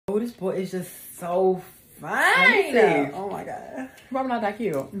this boy is just so fine. Oh my god. Probably not that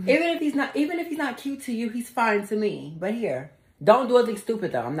cute. Even if he's not cute to you, he's fine to me. But here, don't do anything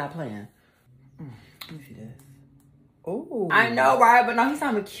stupid though. I'm not playing. Let me see this. Oh, I know, right? But no, he's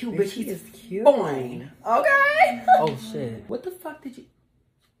not even cute. Bitch, he's cute. Fine. Okay. Oh shit. What the fuck did you?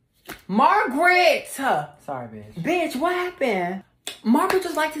 Margaret. Sorry, bitch. Bitch, what happened? Margaret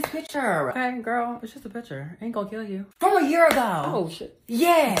just liked his picture. Okay, girl, it's just a picture. Ain't gonna kill you. From a year ago. Oh shit.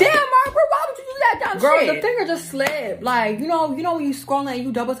 Yeah. Damn, Margaret, why would you do that dumb shit? Girl, the finger just slipped. Like, you know when you scrolling and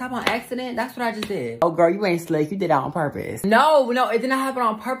you double tap on accident? That's what I just did. Oh, girl, you ain't slick. You did that on purpose. No, it did not happen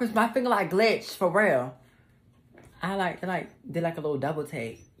on purpose. My finger like glitched for real. I did like a little double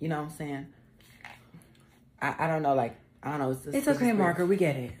take. You know what I'm saying? I don't know. Like I don't know. It's okay, Margaret. We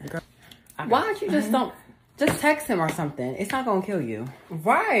get it. Girl, why don't you just don't? Just text him or something. It's not gonna kill you.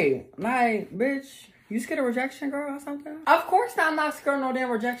 Right. Like, bitch, you scared of rejection, girl, or something? Of course not. I'm not scared of no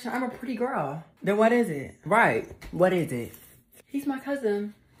damn rejection. I'm a pretty girl. Then what is it? Right. What is it? He's my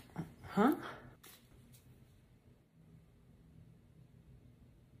cousin. Huh?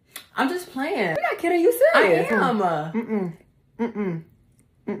 I'm just playing. I'm not kidding. You serious? I am.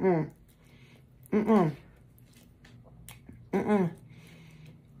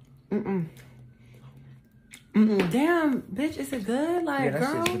 Damn, bitch, is it good? Like, yeah,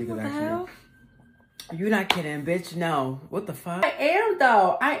 girl, pretty good, what the hell? You're not kidding, bitch. No. What the fuck? I am,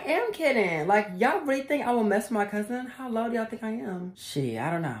 though. I am kidding. Like, y'all really think I will mess with my cousin? How low do y'all think I am? Shit,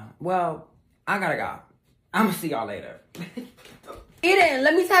 I don't know. Well, I gotta go. I'm gonna see y'all later. Eden,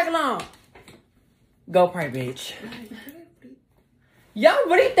 let me tag along. Go pray, bitch. Y'all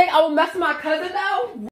really think I will mess with my cousin, though?